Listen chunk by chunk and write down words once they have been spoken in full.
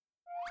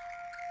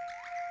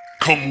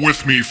Come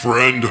with me,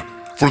 friend.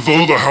 For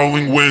though the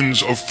howling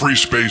winds of free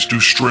space do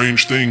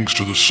strange things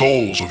to the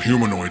souls of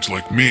humanoids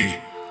like me,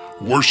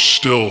 worse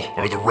still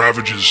are the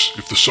ravages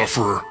if the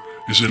sufferer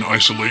is in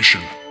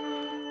isolation.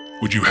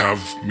 Would you have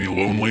me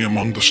lonely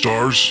among the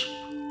stars?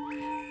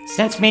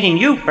 Since meeting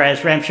you,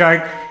 Praz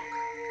Ramshard,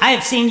 I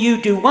have seen you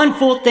do one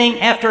fool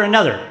thing after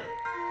another.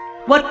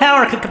 What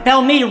power could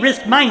compel me to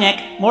risk my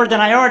neck more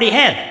than I already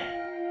have?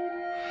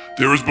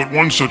 There is but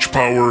one such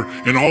power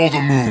in all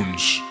the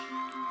moons.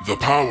 The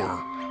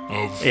power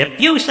of... If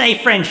you say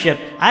friendship,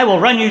 I will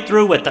run you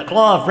through with the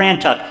claw of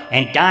Rantuck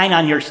and dine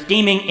on your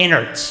steaming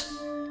innards.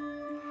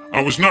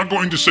 I was not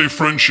going to say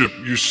friendship,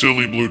 you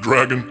silly blue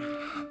dragon.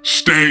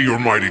 Stay your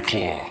mighty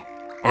claw.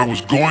 I was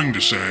going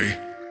to say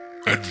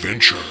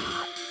adventure.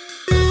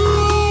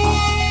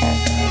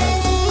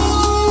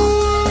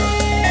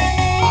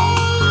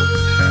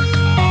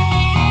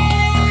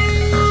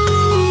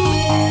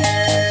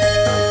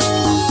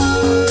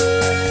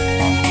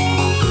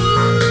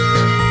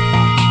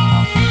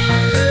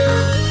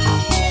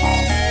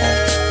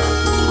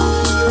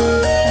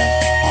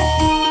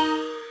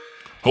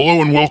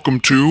 Hello and welcome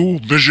to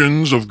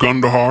Visions of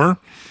Gundahar,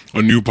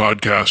 a new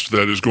podcast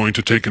that is going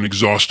to take an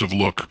exhaustive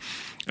look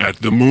at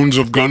the Moons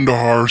of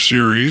Gundahar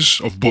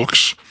series of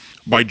books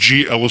by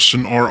G.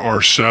 Ellison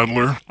R.R.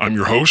 Sadler. I'm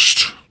your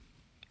host.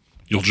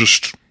 You'll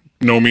just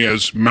know me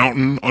as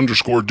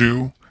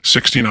Mountain_Dew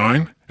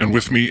 69, and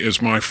with me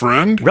is my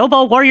friend...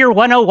 Robo Warrior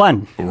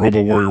 101.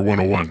 Robo Warrior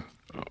 101.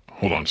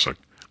 Hold on a sec.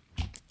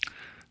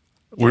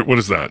 What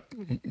is that?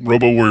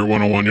 Robo Warrior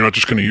 101, you're not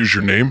just going to use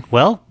your name?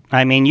 Well,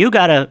 I mean,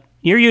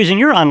 you're using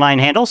your online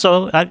handle,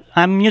 so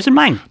I'm using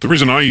mine. The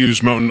reason I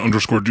use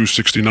Mountain_Dew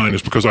 69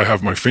 is because I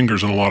have my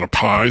fingers in a lot of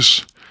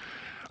pies,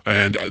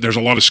 and there's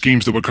a lot of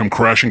schemes that would come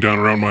crashing down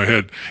around my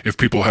head if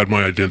people had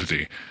my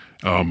identity.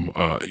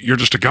 You're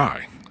just a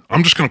guy.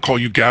 I'm just going to call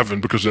you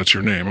Gavin because that's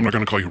your name. I'm not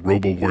going to call you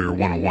Robo Warrior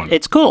 101.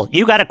 It's cool.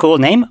 You got a cool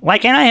name. Why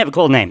can't I have a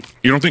cool name?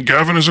 You don't think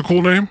Gavin is a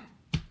cool name?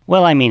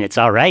 Well, I mean, it's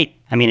all right.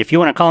 I mean, if you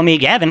want to call me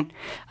Gavin,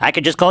 I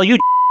could just call you.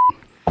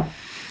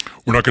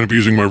 We're not going to be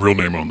using my real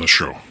name on this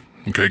show.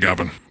 Okay,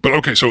 Gavin. But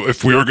okay, so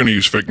if we are going to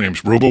use fake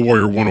names, Robo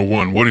Warrior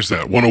 101, what is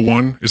that?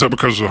 101? Is that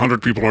because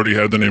 100 people already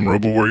had the name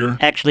Robo Warrior?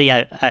 Actually,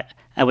 I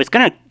was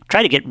going to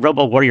try to get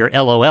Robo Warrior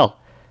LOL,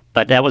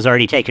 but that was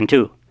already taken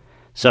too.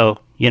 So,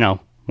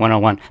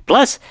 101.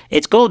 Plus,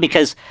 it's cool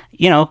because,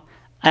 I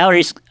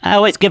always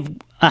give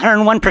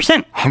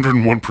 101%.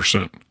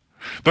 101%.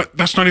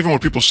 That's not even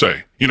what people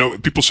say.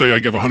 People say I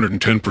give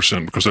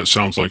 110% because that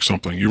sounds like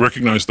something. You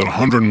recognize that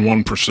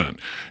 101%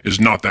 is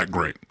not that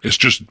great. It's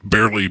just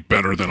barely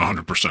better than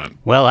 100%.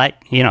 Well, I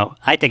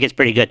think it's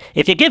pretty good.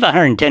 If you give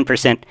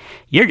 110%,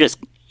 you're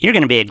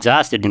going to be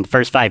exhausted in the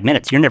first 5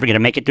 minutes. You're never going to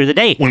make it through the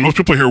day. When most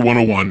people hear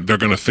 101, they're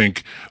going to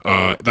think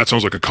that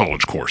sounds like a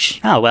college course.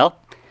 Oh, well,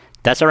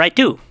 that's all right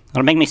too.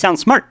 It'll make me sound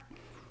smart.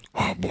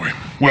 Oh, boy.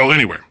 Well,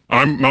 anyway,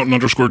 I'm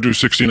Mountain_Dew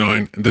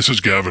 69, and this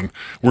is Gavin.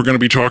 We're going to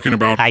be talking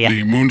about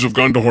the Moons of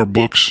Gundahar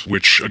books,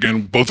 which,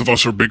 again, both of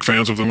us are big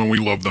fans of them, and we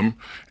love them.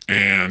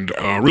 And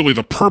really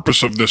the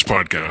purpose of this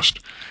podcast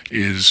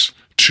is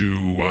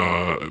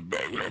to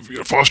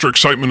foster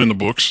excitement in the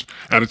books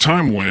at a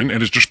time when it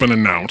has just been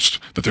announced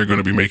that they're going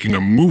to be making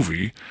a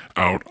movie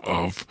out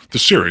of the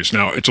series.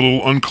 Now, it's a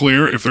little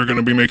unclear if they're going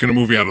to be making a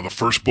movie out of the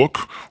first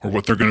book or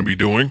what they're going to be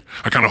doing.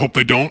 I kind of hope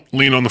they don't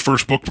lean on the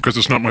first book because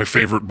it's not my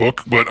favorite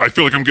book, but I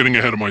feel like I'm getting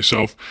ahead of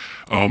myself.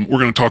 We're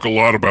going to talk a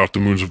lot about the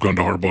Moons of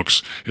Gundahar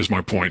books, is my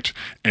point.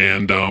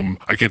 And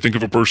I can't think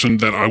of a person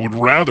that I would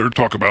rather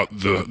talk about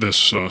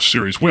this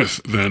series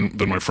with than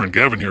my friend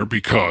Gavin here,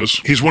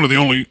 because he's one of the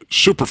only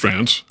super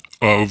fans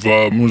of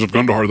Moons of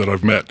Gundahar that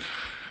I've met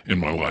in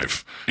my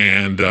life.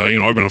 And,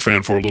 I've been a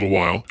fan for a little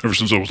while, ever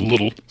since I was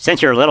little.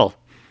 Since you're little?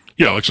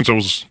 Yeah, like since I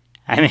was...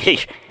 I mean...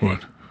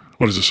 What?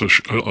 What is this?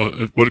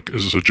 What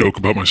is this, a joke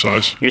about my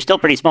size? You're still a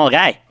pretty small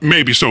guy.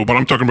 Maybe so, but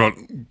I'm talking about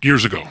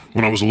years ago,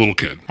 when I was a little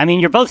kid. I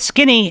mean, you're both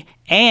skinny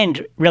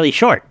and really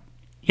short.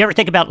 You ever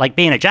think about,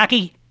 being a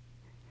jockey?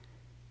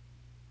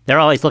 They're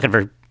always looking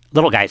for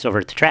little guys over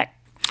at the track.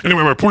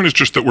 Anyway, my point is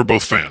just that we're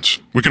both fans.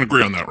 We can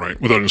agree on that,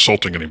 right? Without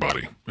insulting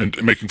anybody and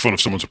making fun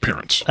of someone's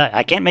appearance.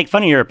 I can't make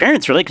fun of your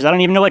appearance, really, because I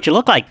don't even know what you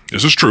look like.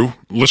 This is true.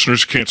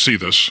 Listeners can't see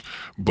this,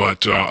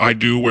 but I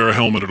do wear a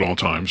helmet at all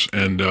times,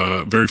 and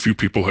very few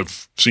people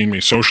have seen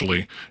me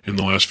socially in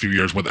the last few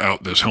years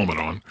without this helmet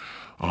on.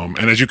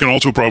 And as you can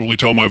also probably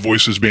tell, my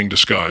voice is being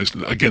disguised.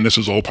 Again, this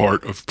is all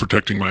part of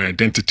protecting my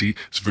identity.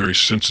 It's very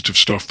sensitive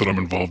stuff that I'm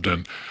involved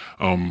in.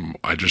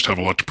 I just have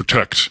a lot to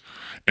protect.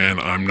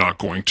 And I'm not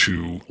going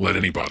to let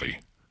anybody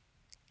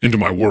into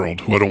my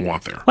world who I don't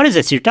want there. What is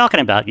this you're talking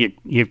about?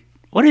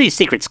 What are these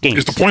secret schemes?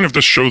 Is the point of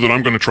this show that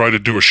I'm going to try to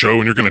do a show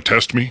and you're going to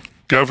test me,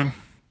 Gavin?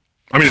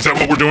 I mean, is that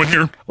what we're doing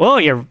here? Whoa,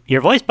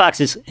 your voice box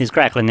is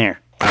crackling there.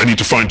 I need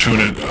to fine-tune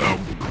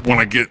it. When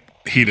I get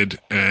heated,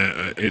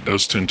 it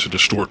does tend to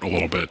distort a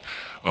little bit.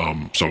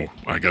 So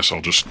I guess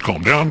I'll just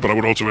calm down, but I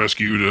would also ask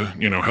you to,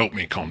 help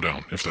me calm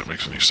down, if that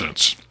makes any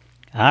sense.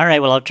 All right,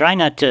 well, I'll try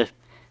not to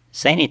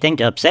say anything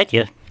to upset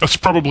you. That's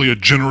probably a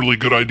generally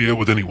good idea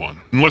with anyone,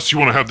 unless you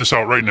want to have this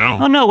out right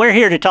now. Oh, no, we're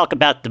here to talk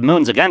about the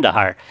Moons of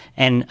Gundahar.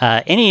 And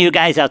any of you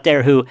guys out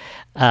there who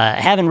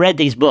haven't read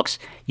these books,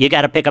 you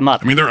got to pick them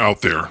up. I mean, they're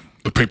out there.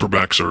 The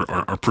paperbacks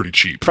are pretty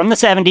cheap. From the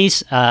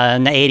 70s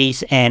and the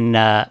 80s, and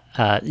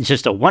it's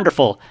just a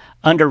wonderful,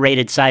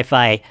 underrated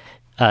sci-fi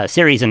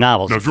series of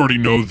novels. Now, if you already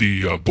know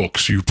the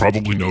books, you've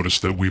probably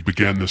noticed that we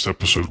began this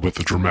episode with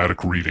a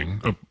dramatic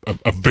reading,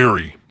 a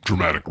very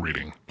dramatic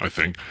reading, I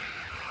think,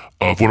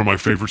 of one of my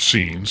favorite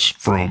scenes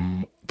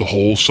from the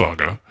whole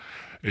saga.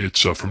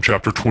 It's from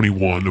chapter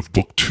 21 of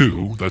book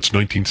 2. That's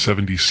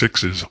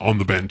 1976's On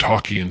the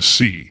Bantakian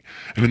Sea.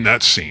 And in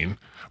that scene,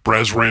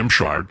 Braz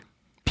Ramshard,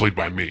 played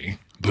by me,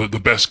 the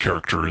best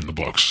character in the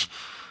books,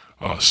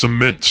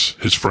 cements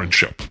his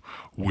friendship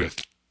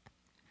with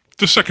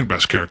the second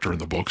best character in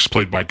the books,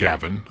 played by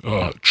Gavin,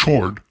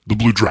 Chord, the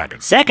Blue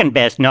Dragon. Second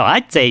best? No,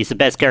 I'd say he's the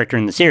best character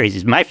in the series.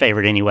 He's my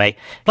favorite anyway.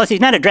 Plus, he's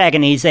not a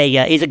dragon. He's a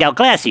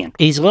Galglacian.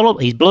 He's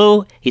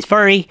blue. He's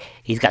furry.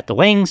 He's got the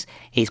wings.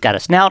 He's got a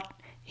snout.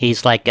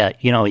 He's like,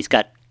 he's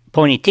got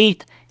pointy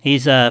teeth.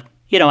 He's, I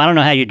don't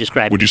know how you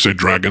describe it. Would you say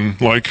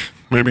dragon-like,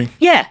 maybe?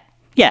 Yeah.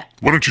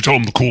 Why don't you tell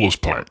him the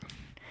coolest part?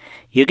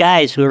 You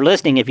guys who are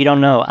listening, if you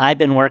don't know, I've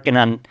been working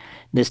on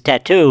this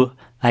tattoo.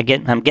 I'm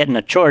getting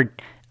a Chord.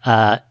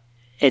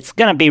 It's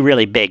going to be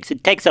really big.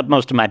 It takes up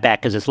most of my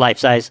back because it's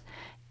life-size.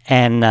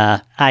 And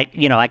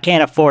I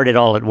can't afford it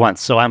all at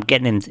once, so I'm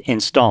getting in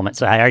installments.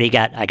 So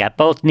I got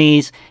both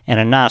knees and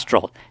a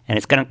nostril. And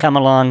it's going to come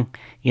along,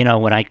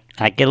 when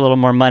I get a little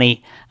more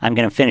money, I'm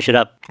going to finish it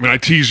up. I mean, I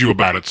tease you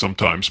about it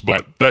sometimes,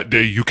 but that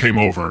day you came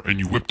over and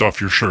you whipped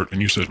off your shirt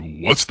and you said,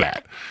 "What's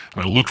that?"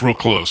 And I looked real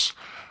close.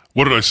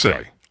 What did I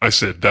say? I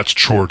said, "That's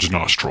Chord's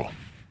nostril."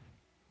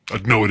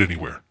 I'd know it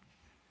anywhere.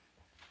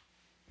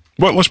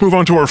 Well, let's move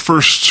on to our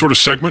first sort of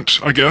segment,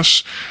 I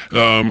guess.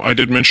 I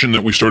did mention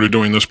that we started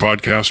doing this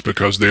podcast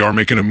because they are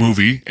making a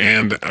movie,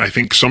 and I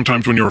think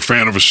sometimes when you're a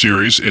fan of a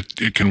series,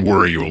 it can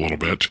worry you a little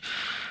bit.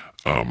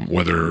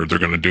 Whether they're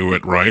going to do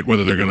it right,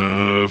 whether they're going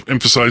to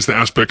emphasize the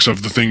aspects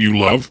of the thing you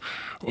love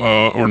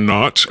or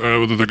not,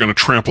 whether they're going to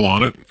trample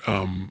on it.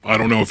 I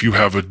don't know if you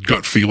have a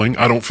gut feeling.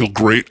 I don't feel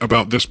great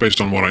about this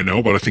based on what I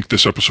know, but I think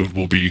this episode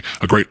will be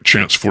a great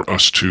chance for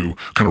us to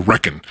kind of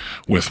reckon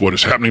with what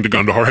is happening to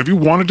Gundahar. Have you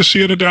wanted to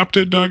see it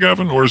adapted,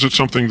 Gavin, or is it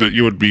something that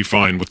you would be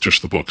fine with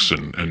just the books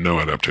and no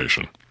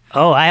adaptation?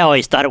 Oh, I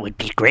always thought it would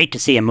be great to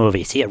see a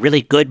movie, see a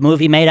really good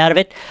movie made out of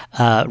it.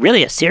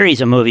 Really, a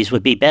series of movies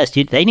would be best.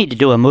 They need to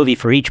do a movie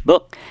for each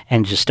book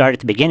and just start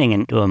at the beginning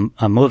and do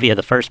a movie of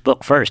the first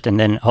book first, and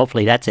then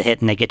hopefully that's a hit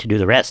and they get to do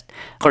the rest.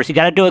 Of course, you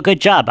got to do a good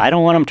job. I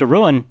don't want them to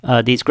ruin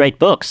these great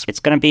books. It's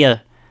going to be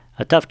a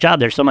tough job.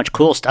 There's so much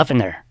cool stuff in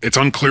there. It's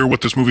unclear what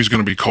this movie's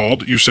going to be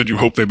called. You said you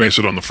hope they base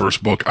it on the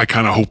first book. I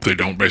kind of hope they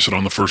don't base it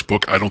on the first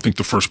book. I don't think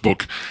the first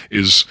book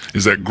is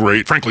that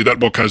great. Frankly, that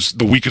book has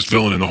the weakest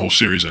villain in the whole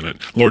series in it.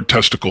 Lord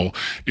Testicle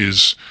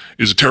is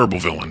a terrible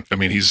villain. I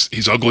mean,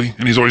 he's ugly,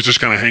 and he's always just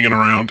kind of hanging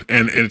around,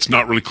 and it's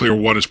not really clear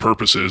what his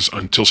purpose is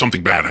until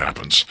something bad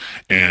happens.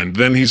 And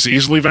then he's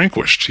easily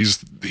vanquished.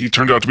 He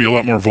turned out to be a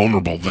lot more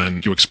vulnerable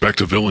than you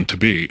expect a villain to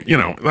be.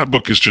 That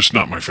book is just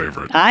not my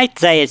favorite. I'd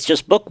say it's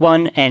just book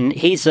one, and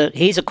he's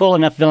a cool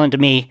enough villain to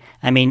me.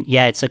 I mean,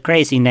 yeah, it's a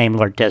crazy name,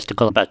 Lord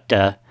Testicle, but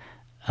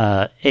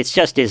it's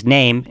just his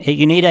name.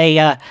 You need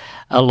a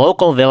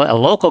local villain, a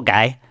local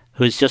guy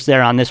who's just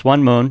there on this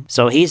one moon.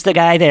 So he's the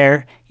guy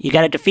there. You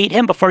got to defeat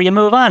him before you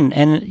move on,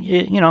 and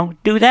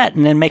do that,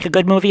 and then make a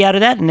good movie out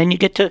of that, and then you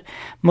get to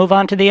move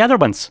on to the other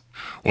ones.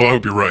 Well, I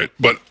hope you're right,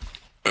 but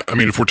I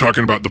mean, if we're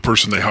talking about the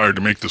person they hired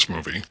to make this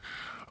movie,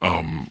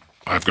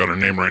 I've got her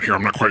name right here.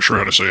 I'm not quite sure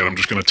how to say it. I'm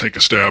just going to take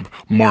a stab.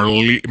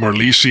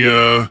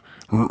 Marlicia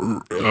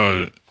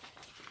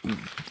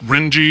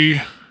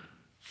Renji.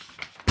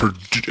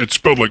 It's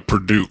spelled like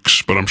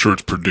Perdukes, but I'm sure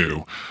it's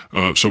Purdue.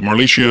 So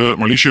Marlicia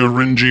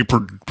Renji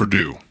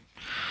Purdue.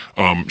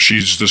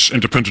 She's this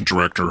independent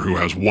director who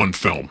has one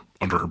film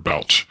under her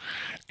belt,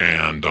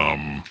 and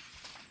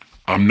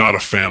I'm not a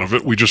fan of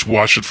it. We just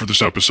watched it for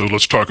this episode.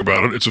 Let's talk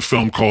about it. It's a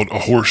film called A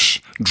Horse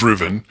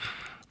Driven.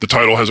 The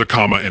title has a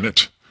comma in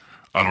it.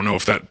 I don't know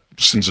if that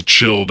sends a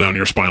chill down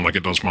your spine like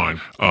it does mine.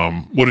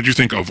 What did you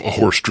think of A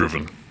Horse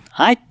Driven?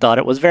 I thought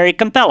it was very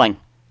compelling.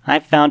 I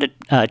found it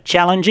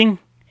challenging,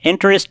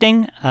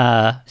 interesting.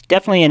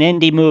 Definitely an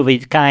indie movie,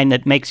 the kind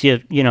that makes you,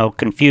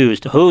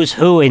 confused. Who's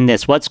who in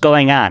this? What's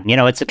going on?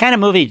 It's the kind of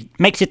movie that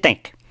makes you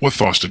think. What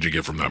thoughts did you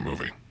get from that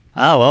movie?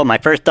 Oh, well, my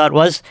first thought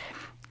was,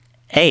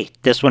 hey,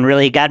 this one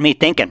really got me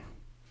thinking.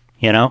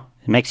 It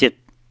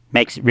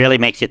really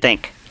makes you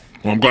think.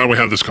 Well, I'm glad we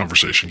had this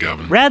conversation,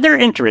 Gavin. Rather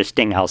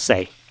interesting, I'll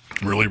say.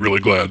 Really, really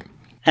glad.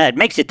 It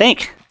makes you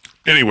think.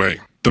 Anyway,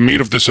 the meat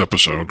of this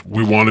episode,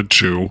 we wanted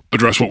to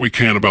address what we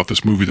can about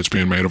this movie that's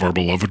being made of our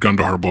beloved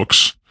Gundahar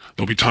books.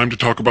 There'll be time to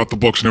talk about the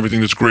books and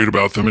everything that's great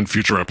about them in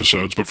future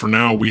episodes, but for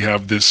now, we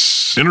have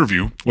this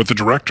interview with the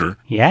director.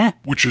 Yeah?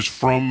 Which is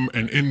from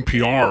an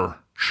NPR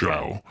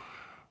show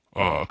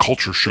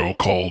culture show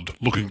called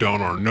Looking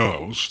Down Our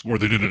Nose, where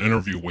they did an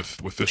interview with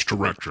this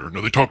director.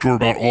 Now, they talked to her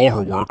about all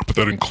her work, but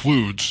that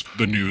includes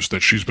the news that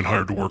she's been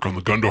hired to work on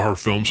the Gundahar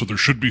film, so there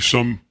should be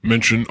some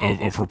mention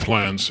of her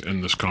plans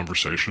in this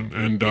conversation.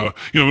 And,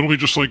 it'll be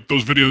just like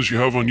those videos you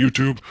have on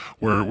YouTube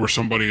where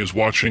somebody is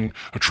watching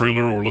a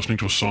trailer or listening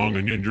to a song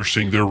and you're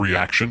seeing their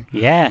reaction.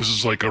 Yeah. This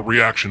is like a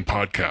reaction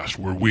podcast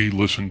where we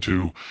listen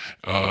to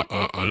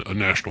a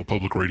national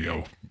public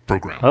radio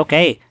program.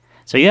 Okay.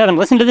 So you haven't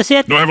listened to this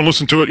yet? No, I haven't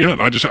listened to it yet.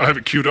 I have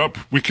it queued up.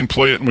 We can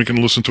play it and we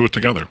can listen to it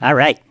together. All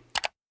right.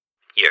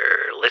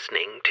 You're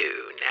listening to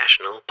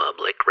National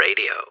Public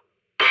Radio.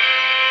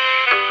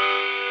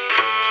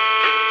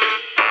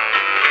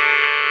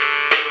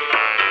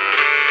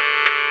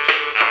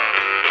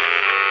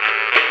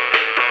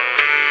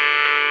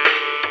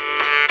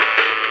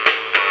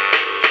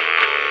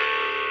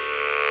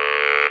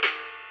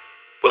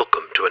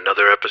 Welcome to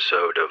another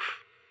episode of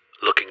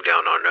Looking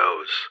Down Our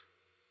Nose,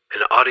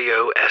 an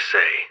audio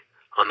essay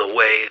on the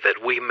way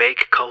that we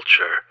make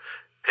culture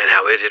and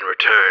how it in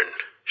return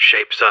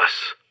shapes us.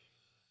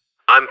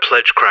 I'm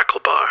Pledge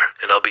Cracklebar,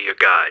 and I'll be your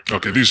guide.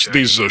 Okay, these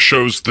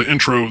shows, the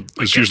intro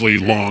is usually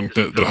long.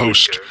 The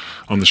host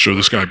on the show,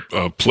 this guy,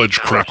 Pledge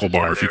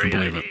Cracklebar, if you can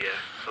believe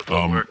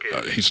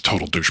it, he's a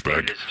total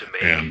douchebag.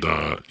 And,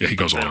 he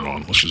goes on and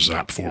on. Let's just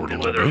zap forward a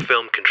little Whether a bit.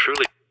 film can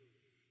truly...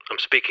 I'm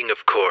speaking,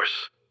 of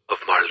course, of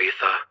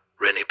Marletha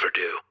Rennie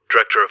Perdue,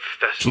 director of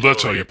So Festival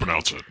that's how you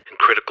pronounce it. and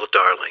Critical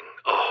Darling,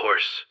 A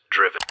Horse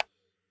Driven.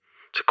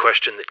 It's a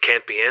question that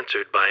can't be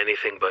answered by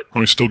anything but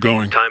Are we still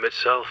going? time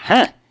itself.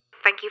 Huh.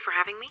 Thank you for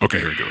having me. Okay,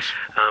 here it goes.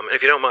 And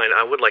if you don't mind,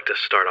 I would like to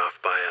start off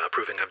by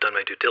proving I've done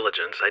my due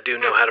diligence. I do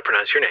know how to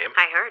pronounce your name.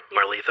 I heard. Yeah.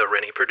 Marletha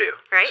Rennie Perdue.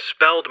 Right.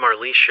 Spelled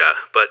Marlecia,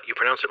 but you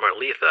pronounce it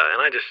Marletha, and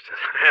I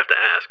have to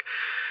ask,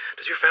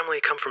 does your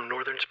family come from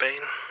northern Spain?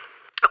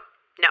 Oh,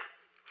 no.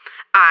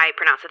 I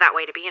pronounce it that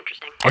way to be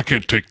interesting. I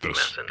can't take this.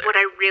 That's in there. What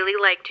I really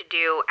like to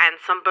do, and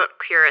some book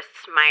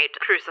purists might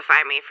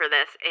crucify me for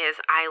this, is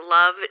I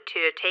love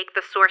to take the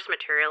source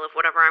material of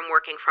whatever I'm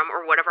working from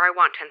or whatever I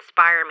want to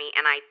inspire me,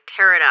 and I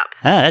tear it up.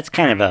 Ah, that's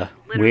kind of a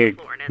weird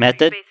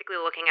method. I'm basically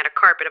looking at a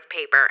carpet of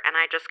paper, and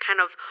I just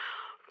kind of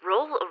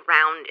roll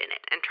around in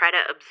it and try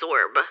to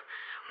absorb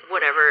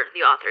whatever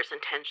the author's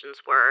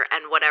intentions were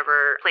and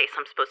whatever place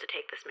I'm supposed to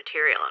take this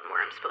material and where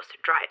I'm supposed to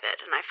drive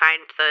it. And I find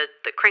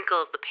the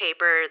crinkle of the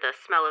paper, the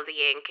smell of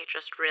the ink, it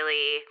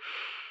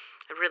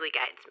really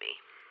guides me.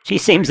 She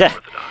seems like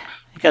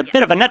a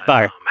bit of a nut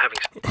bar.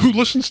 Who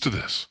listens to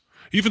this?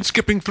 Even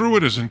skipping through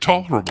it is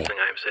intolerable.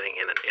 I'm sitting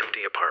in an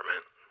empty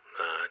apartment,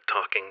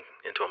 talking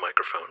into a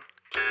microphone.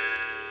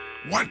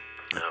 What?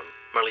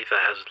 Marletha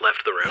has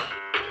left the room.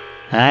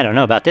 I don't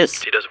know about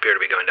this. She does appear to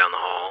be going down the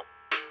hall.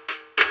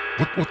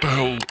 What the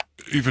hell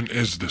even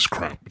is this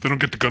crap? If they don't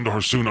get to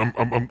Gundahar soon, I'm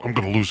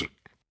gonna lose it.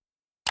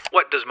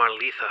 What does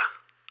Marletha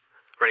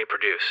Rennie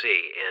Perdue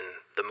see in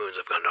the moons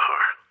of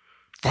Gundahar?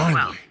 Finally.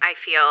 Well, I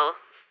feel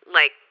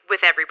like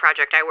with every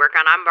project I work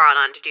on, I'm brought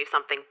on to do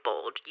something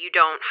bold. You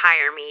don't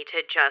hire me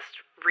to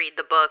just read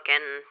the book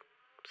and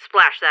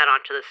splash that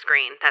onto the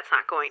screen. That's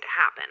not going to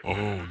happen.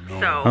 Oh, no.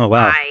 So Oh,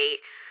 wow. I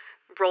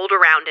rolled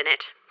around in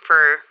it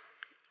for,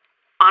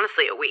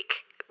 honestly, a week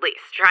at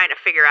least, trying to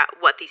figure out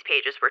what these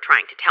pages were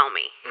trying to tell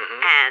me.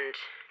 And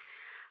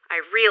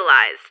I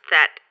realized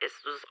that this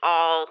was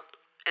all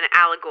an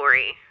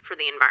allegory for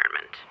the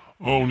environment.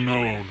 Oh,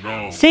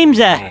 no. Seems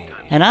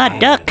an odd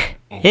duck,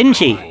 isn't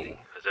she?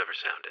 Has ever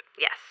sounded.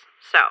 Yes.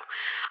 So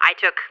I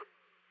took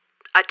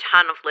a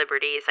ton of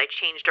liberties. I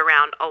changed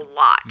around a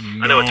lot.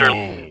 I know it's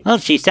early. Well,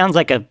 she sounds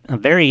like a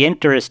very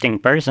interesting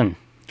person.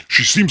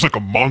 She seems like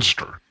a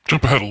monster.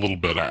 Jump ahead a little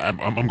bit.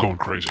 I'm going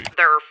crazy.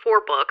 There are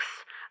 4 books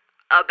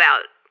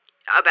about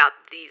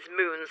these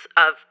moons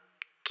of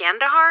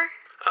Gandahar.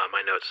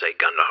 My notes say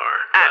Gundahar,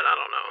 but I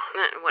don't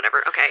know.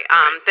 Whatever. Okay.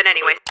 But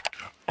anyway,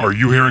 Are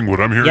you hearing what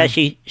I'm hearing? Yeah,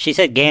 she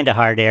said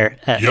Gandahar there.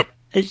 Yep.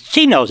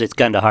 She knows it's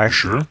Gundahar.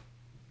 Sure?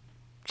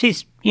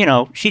 She's,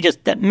 she just,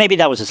 maybe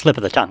that was a slip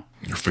of the tongue.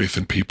 Your faith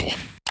in people.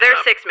 there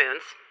are 6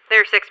 moons.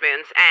 There are 6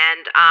 moons,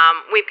 and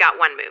we've got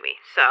 1 movie.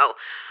 So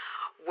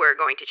we're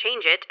going to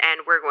change it,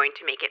 and we're going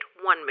to make it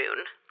 1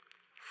 moon,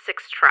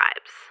 6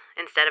 tribes.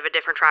 Instead of a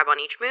different tribe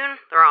on each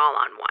moon, they're all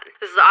on one.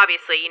 This is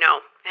obviously, it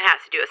has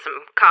to do with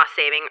some cost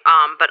saving,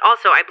 but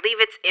also I believe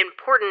it's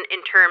important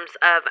in terms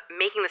of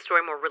making the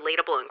story more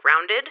relatable and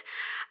grounded.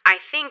 I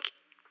think,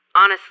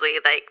 honestly,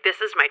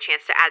 this is my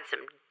chance to add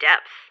some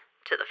depth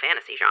to the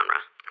fantasy genre.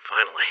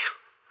 Finally.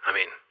 I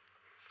mean,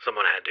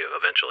 someone had to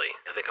eventually.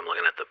 I think I'm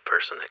looking at the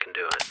person that can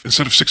do it.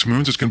 Instead of 6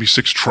 moons, it's going to be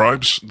 6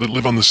 tribes that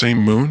live on the same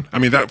moon. I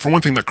mean, that, for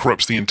one thing, that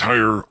corrupts the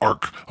entire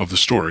arc of the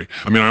story.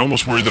 I mean, I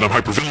almost worry that I'm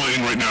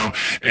hyperventilating right now,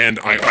 and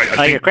I Oh,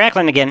 think you're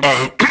crackling again.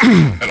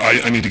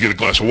 I need to get a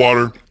glass of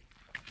water,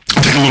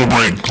 take a little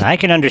break. I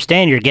can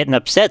understand you're getting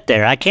upset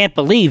there. I can't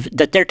believe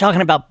that they're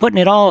talking about putting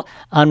it all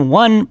on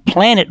one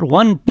planet,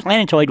 one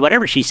planetoid,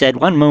 whatever she said,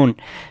 1 moon.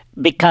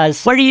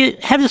 Because where do you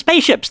have the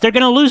spaceships? They're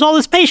going to lose all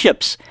the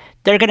spaceships.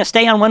 They're going to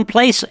stay on one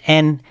place.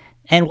 And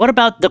what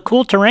about the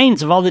cool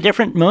terrains of all the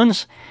different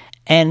moons?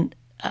 And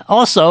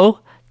Also,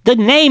 the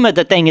name of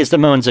the thing is the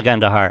Moons of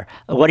Gundahar.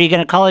 What are you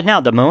going to call it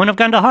now? The Moon of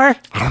Gundahar?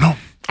 I don't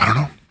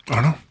know.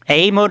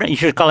 A Moon? You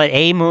should call it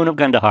A Moon of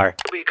Gundahar.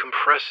 We'll be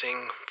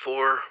compressing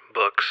 4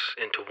 books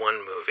into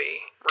one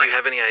movie. Do you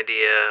have any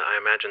idea? I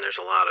imagine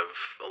there's a lot of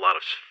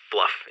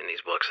fluff in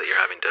these books that you're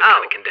having to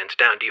kind of condense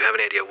down. Do you have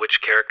any idea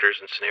which characters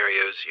and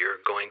scenarios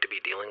you're going to be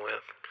dealing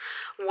with?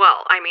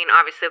 Well, I mean,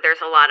 obviously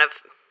there's a lot of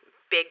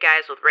big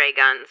guys with ray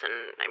guns,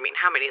 and I mean,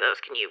 how many of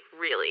those can you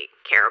really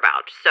care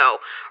about?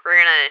 So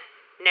we're gonna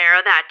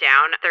narrow that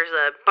down. There's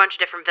a bunch of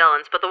different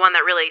villains, but the one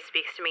that really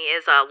speaks to me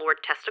is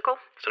Lord Testicle.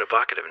 It's an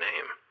evocative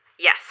name.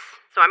 Yes.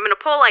 So I'm going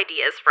to pull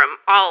ideas from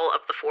all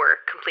of the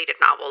 4 completed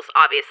novels,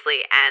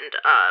 obviously, and,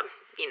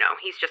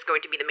 he's just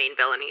going to be the main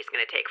villain. He's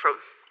going to take from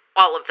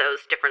all of those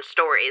different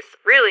stories.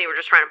 Really, we're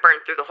just trying to burn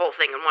through the whole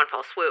thing in one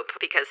fell swoop,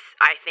 because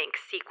I think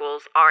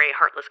sequels are a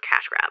heartless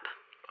cash grab,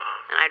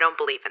 and I don't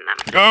believe in them.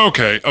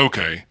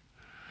 Okay.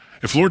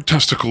 If Lord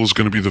Testicle is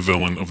going to be the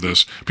villain of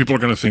this, people are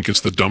going to think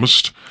it's the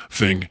dumbest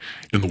thing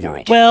in the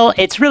world. Well,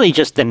 it's really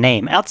just the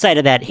name. Outside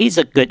of that, he's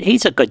a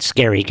good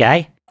scary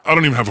guy. I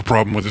don't even have a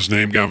problem with his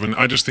name, Gavin.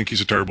 I just think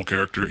he's a terrible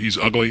character. He's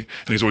ugly,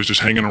 and he's always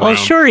just hanging around. Well,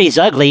 sure, he's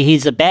ugly.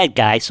 He's a bad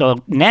guy,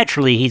 so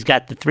naturally he's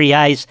got the 3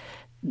 eyes.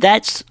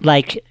 That's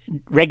like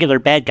regular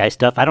bad guy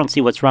stuff. I don't see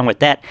what's wrong with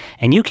that.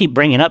 And you keep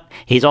bringing up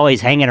he's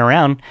always hanging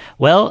around.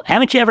 Well,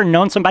 haven't you ever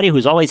known somebody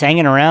who's always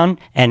hanging around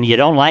and you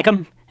don't like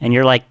him? And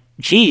you're like,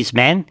 geez,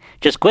 man,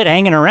 just quit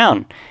hanging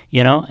around,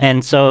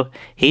 And so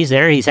he's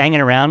there, he's hanging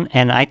around,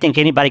 and I think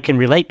anybody can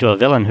relate to a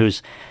villain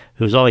who's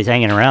always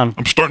hanging around.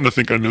 I'm starting to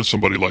think I know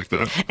somebody like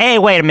that. Hey,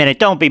 wait a minute,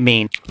 don't be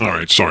mean. All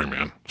right, sorry,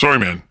 man.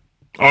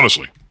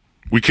 Honestly,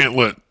 we can't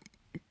let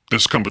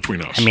this come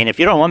between us. I mean, if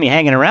you don't want me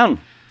hanging around,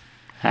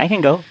 I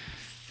can go.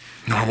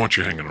 No, I want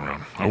you hanging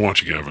around. I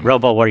want you, Gavin.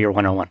 Robo Warrior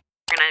 101.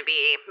 We're going to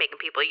be making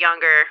people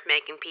younger,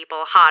 making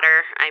people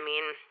hotter. I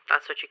mean,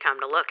 that's what you come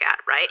to look at,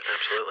 right?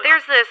 Absolutely.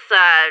 There's this,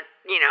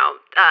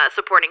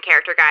 supporting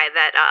character guy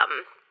that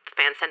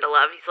fans tend to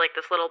love. He's like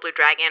this little blue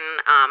dragon,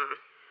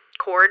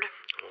 Cord.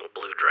 Little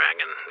blue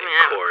dragon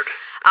named Cord.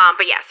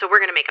 But yeah, so we're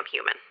going to make him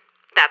human.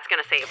 That's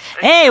going to save...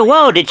 Hey,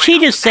 whoa, did she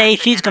just say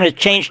she's going to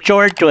change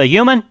George to a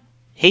human?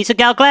 He's a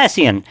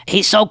Galglacian.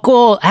 He's so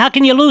cool. How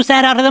can you lose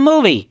that out of the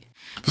movie?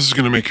 This is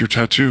going to make your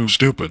tattoo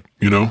stupid,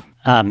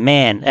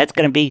 Man, that's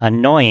going to be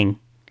annoying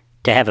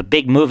to have a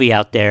big movie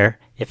out there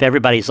if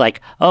everybody's like,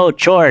 oh,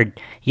 Chord,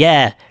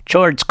 yeah,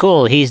 Chord's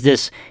cool. He's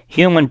this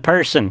human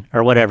person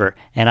or whatever.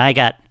 And I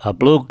got a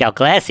blue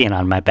Galglacian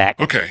on my back.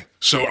 Okay,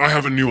 so I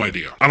have a new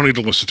idea. I don't need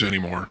to listen to any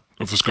more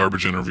of this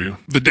garbage interview.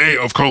 The day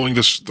of calling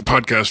the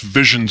podcast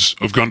Visions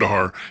of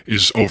Gundahar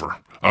is over.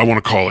 I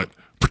want to call it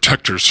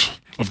Protectors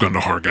of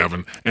Gundahar,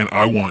 Gavin, and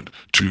I want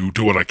to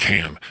do what I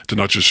can to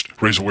not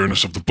just raise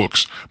awareness of the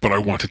books, but I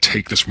want to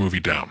take this movie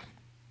down.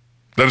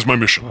 That is my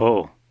mission.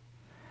 Oh.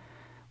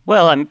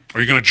 Well, Are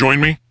you going to join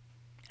me?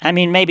 I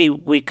mean, maybe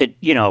we could,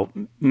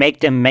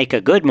 make them make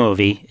a good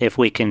movie if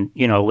we can,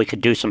 we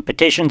could do some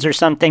petitions or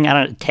something.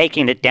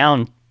 Taking it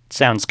down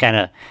sounds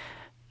kind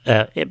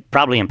of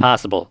probably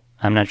impossible.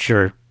 I'm not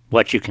sure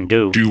what you can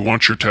do. Do you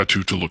want your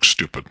tattoo to look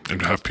stupid and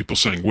to have people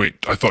saying, wait,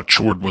 I thought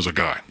Chord was a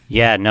guy?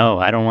 Yeah, no,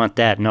 I don't want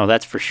that. No,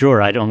 that's for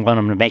sure. I don't want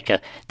them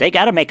to they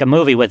got to make a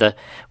movie with a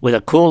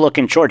cool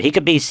looking Chord. He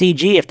could be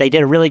CG if they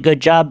did a really good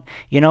job,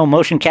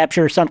 motion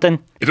capture or something.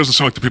 It doesn't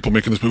sound like the people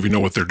making this movie know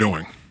what they're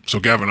doing.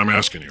 So Gavin, I'm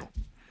asking you,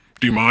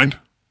 do you mind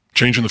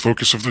changing the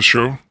focus of this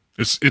show?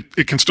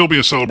 It can still be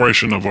a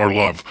celebration of our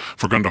love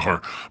for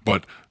Gundahar,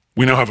 but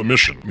we now have a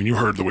mission. I mean, you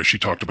heard the way she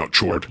talked about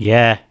Chord.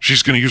 Yeah.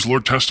 She's going to use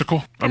Lord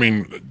Testicle? I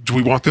mean, do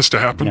we want this to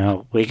happen?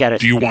 No, we got to...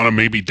 Do you want to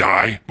maybe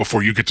die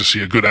before you get to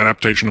see a good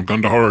adaptation of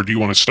Gundahar, or do you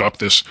want to stop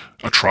this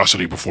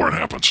atrocity before it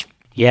happens?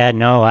 Yeah,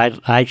 no,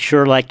 I'd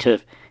sure like to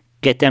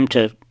get them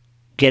to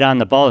get on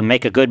the ball and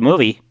make a good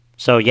movie.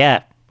 So,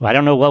 yeah, I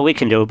don't know what we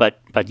can do, but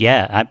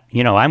yeah,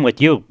 I'm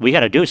with you. We got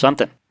to do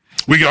something.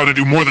 We got to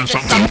do more than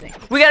something.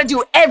 We got to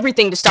do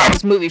everything to stop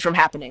this movie from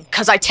happening.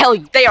 Because I tell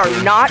you, they are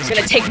not going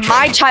to take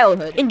my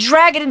childhood and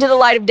drag it into the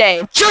light of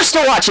day just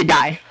to watch it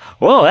die.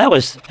 Whoa, that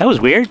was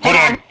weird. Hold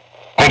on.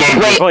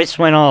 Your voice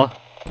went all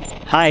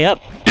high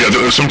up.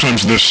 Yeah,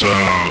 sometimes this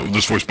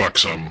voice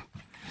box,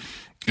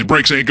 it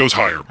breaks and it goes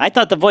higher. I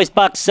thought the voice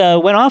box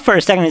went off for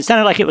a second. It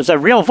sounded like it was a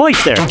real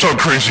voice there. Don't talk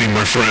crazy,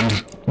 my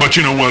friend. But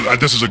you know what?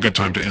 This is a good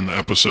time to end the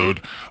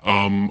episode.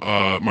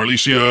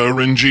 Marlicia,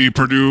 Renji,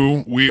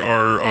 Purdue, we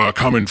are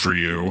coming for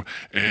you.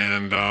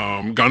 And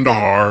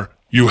Gundahar,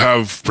 you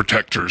have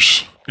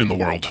protectors in the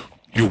world.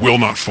 You will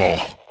not fall.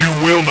 You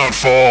will not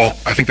fall.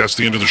 I think that's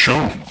the end of the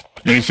show.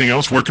 Anything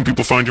else? Where can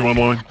people find you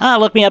online?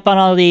 Look me up on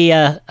all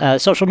the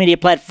social media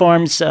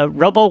platforms.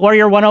 Robo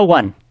Warrior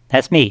 101.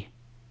 That's me.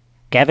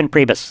 Gavin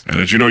Priebus.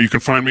 And as you know, you can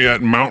find me at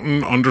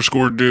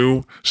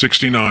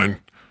mountain_dew69.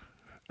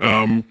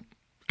 And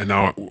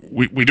now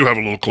we do have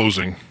a little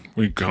closing.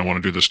 We kind of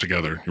want to do this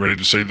together. You ready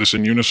to say this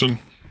in unison?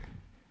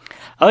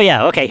 Oh,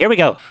 yeah. Okay, here we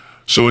go.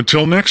 So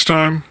until next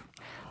time,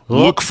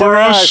 look for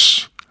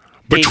us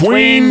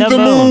between the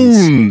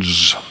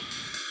moons.